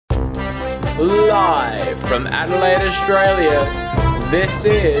Live from Adelaide, Australia, this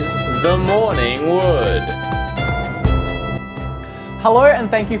is The Morning Wood. Hello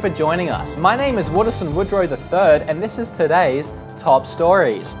and thank you for joining us. My name is Woodison Woodrow III and this is today's Top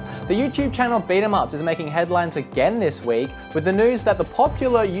Stories. The YouTube channel Beat 'em Ups is making headlines again this week with the news that the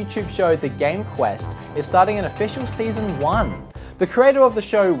popular YouTube show The Game Quest is starting an official Season 1. The creator of the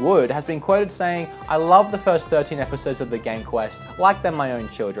show, Wood, has been quoted saying, "I love the first 13 episodes of The Game Quest, like they're my own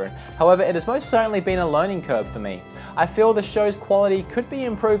children. However, it has most certainly been a learning curve for me. I feel the show's quality could be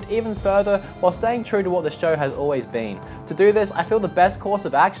improved even further while staying true to what the show has always been. To do this, I feel the best course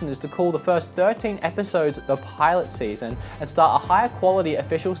of action is to call the first 13 episodes the pilot season and start a higher quality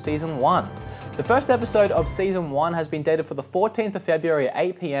official Season 1. The first episode of Season 1 has been dated for the 14th of February at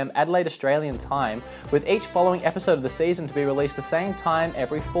 8 PM Adelaide Australian time, with each following episode of the season to be released the same time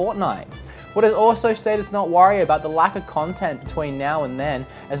every fortnight. Wood has also stated to not worry about the lack of content between now and then,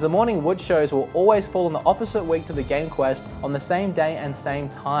 as the Morning Wood shows will always fall on the opposite week to The Game Quest on the same day and same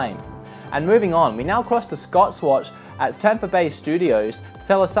time. And moving on, we now cross to Scott Swatch at Tampa Bay Studios to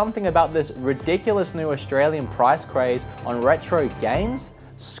tell us something about this ridiculous new Australian price craze on retro games.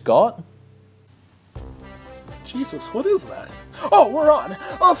 Scott? Jesus, what is that? Oh, we're on!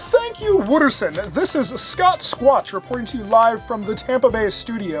 Thank you, Wooderson! This is Scott Squatch reporting to you live from the Tampa Bay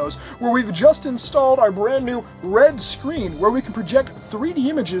Studios, where we've just installed our brand new red screen, where we can project 3D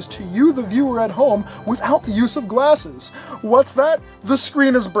images to you, the viewer at home, without the use of glasses. What's that? The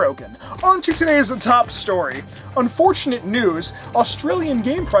screen is broken. On to today's top story. Unfortunate news, Australian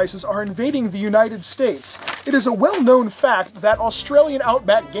game prices are invading the United States. It is a well-known fact that Australian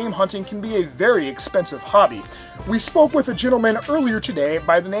outback game hunting can be a very expensive hobby. We spoke with a gentleman earlier today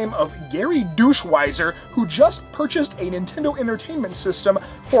by the name of Gary Doucheweiser, who just purchased a Nintendo Entertainment System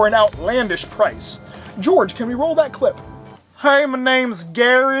for an outlandish price. George, can we roll that clip? Hey, my name's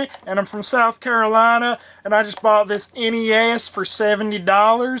Gary, and I'm from South Carolina, and I just bought this NES for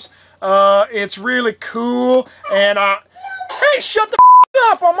 $70. It's really cool, and hey, shut the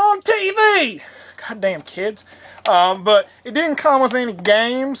up! I'm on TV! Goddamn kids. But it didn't come with any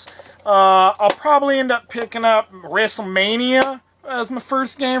games. I'll probably end up picking up WrestleMania as my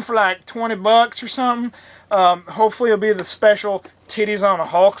first game for like 20 bucks or something. Hopefully it'll be the special Titties on a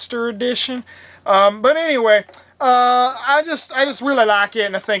Hulkster edition. But anyway, I just really like it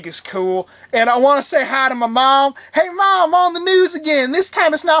and I think it's cool. And I want to say hi to my mom. Hey Mom, on the news again. This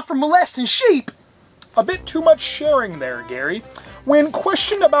time it's not for molesting sheep. A bit too much sharing there, Gary. When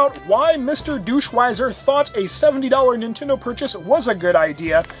questioned about why Mr. Doucheweiser thought a $70 Nintendo purchase was a good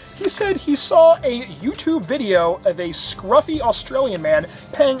idea, he said he saw a YouTube video of a scruffy Australian man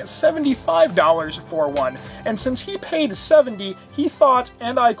paying $75 for one, and since he paid $70, he thought,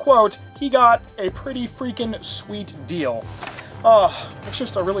 and I quote, he got a pretty freaking sweet deal. It's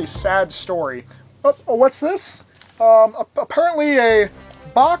just a really sad story. Oh, what's this? Apparently a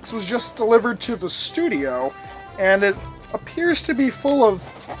box was just delivered to the studio, and it appears to be full of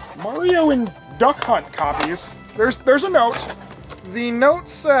Mario and Duck Hunt copies. There's a note. The note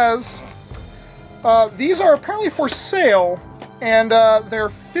says, these are apparently for sale, and they're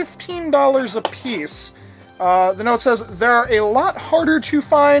 $15 a piece. The note says, they're a lot harder to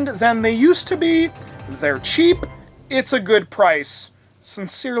find than they used to be. They're cheap. It's a good price.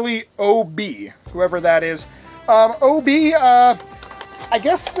 Sincerely, OB, whoever that is. OB, I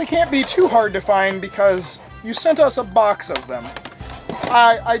guess they can't be too hard to find because you sent us a box of them.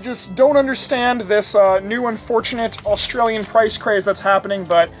 I just don't understand this new unfortunate Australian price craze that's happening,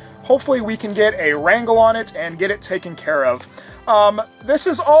 but hopefully we can get a wrangle on it and get it taken care of. This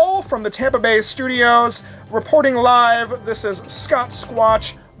is all from the Tampa Bay Studios. Reporting live, this is Scott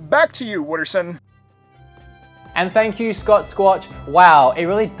Squatch. Back to you, Wooderson. And thank you, Scott Squatch. Wow, it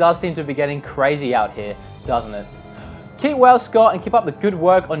really does seem to be getting crazy out here, doesn't it? Keep well, Scott, and keep up the good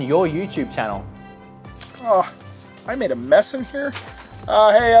work on your YouTube channel. Oh, I made a mess in here.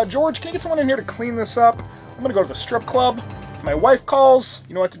 Hey, George, can you get someone in here to clean this up? I'm gonna go to the strip club. If my wife calls,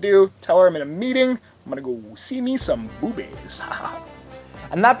 you know what to do. Tell her I'm in a meeting. I'm gonna go see me some boobies.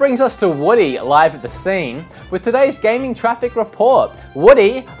 And that brings us to Woody, live at the scene, with today's gaming traffic report.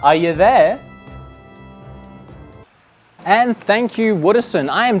 Woody, are you there? And thank you,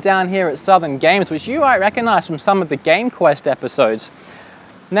 Woodison. I am down here at Southern Games, which you might recognize from some of the Game Quest episodes.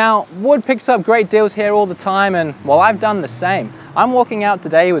 Now, Wood picks up great deals here all the time, and well, I've done the same. I'm walking out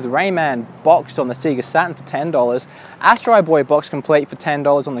today with Rayman boxed on the Sega Saturn for $10, Astro Boy box complete for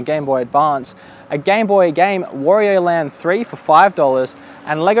 $10 on the Game Boy Advance, a Game Boy game Wario Land 3 for $5,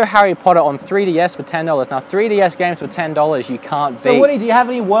 and Lego Harry Potter on 3DS for $10. Now 3DS games for $10 you can't beat. So Woody, do you have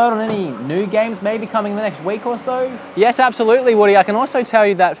any word on any new games maybe coming in the next week or so? Yes, absolutely Woody. I can also tell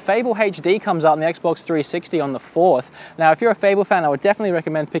you that Fable HD comes out on the Xbox 360 on the 4th. Now if you're a Fable fan, I would definitely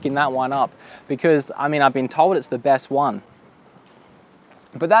recommend picking that one up because, I mean, I've been told it's the best one.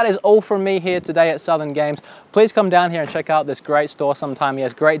 But that is all from me here today at Southern Games. Please come down here and check out this great store sometime. He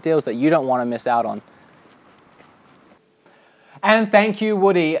has great deals that you don't want to miss out on. And thank you,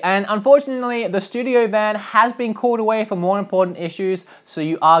 Woody. And unfortunately, the studio van has been called away for more important issues, so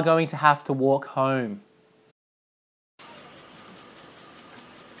you are going to have to walk home.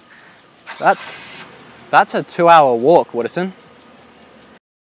 That's a 2-hour walk, Wooderson.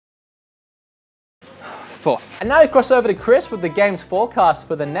 And now we cross over to Chris with the game's forecast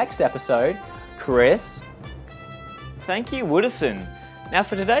for the next episode. Chris? Thank you, Wooderson. Now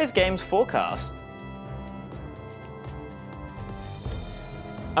for today's game's forecast.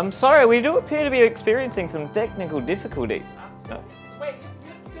 I'm sorry, we do appear to be experiencing some technical difficulties. No. Wait,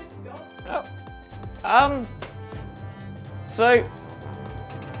 go. So,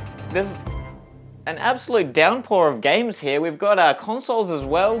 there's an absolute downpour of games here. We've got consoles as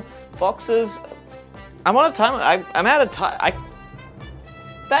well, boxes. I'm on a timer. I'm out of time.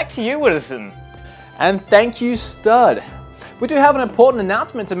 Back to you, Wooderson. And thank you, Stud. We do have an important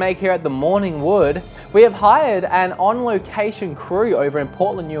announcement to make here at the Morning Wood. We have hired an on-location crew over in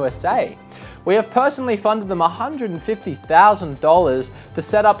Portland, USA. We have personally funded them $150,000 to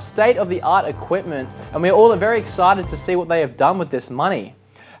set up state-of-the-art equipment, and we're all very excited to see what they have done with this money.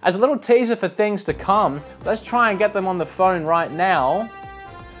 As a little teaser for things to come, let's try and get them on the phone right now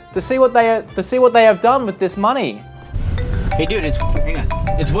to see what they have done with this money. Hey dude, it's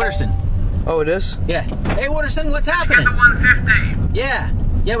Wooderson. Oh, it is? Yeah. Hey Wooderson, what's happening? Get the 150. Yeah,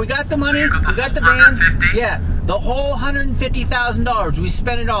 we got the money, we got the van. Yeah, the whole $150,000. We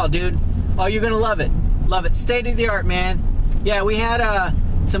spent it all, dude. Oh, you're gonna love it. Love it. State of the art, man. Yeah, we had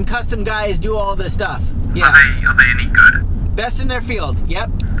some custom guys do all this stuff. Yeah. Are they any good? Best in their field. Yep.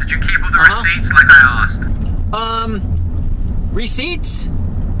 Did you keep all the receipts like I asked? Receipts?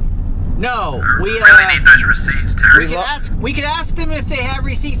 No, we really need those receipts, Terry. We could ask them if they have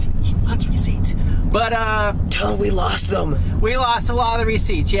receipts. He wants receipts, but tell them we lost them. We lost a lot of the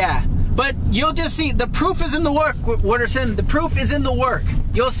receipts, yeah. But you'll just see the proof is in the work, Wooderson. The proof is in the work.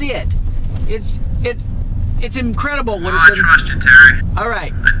 You'll see it. It's incredible, Wooderson. I trust you, Terry. All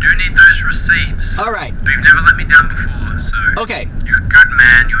right. I do need those receipts. All right. But you've never let me down before, so. Okay. You're a good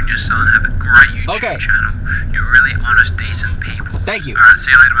man. You and your son have a great YouTube Okay. channel. You're really honest, decent people. Thank you. All right.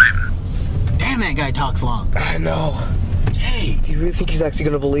 See you later, mate. Damn, that guy talks long. I know. Hey. Do you really think he's actually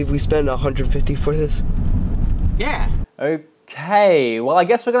going to believe we spent $150 for this? Yeah. Okay, well I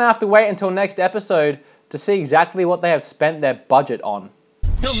guess we're going to have to wait until next episode to see exactly what they have spent their budget on.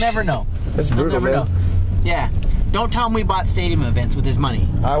 He'll never know. That's brutal, He'll never know. Yeah. Don't tell him we bought stadium events with his money.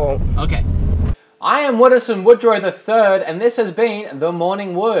 I won't. Okay. I am Wooderson Woodrow III, and this has been The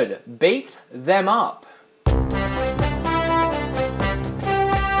Morning Wood. Beat them up.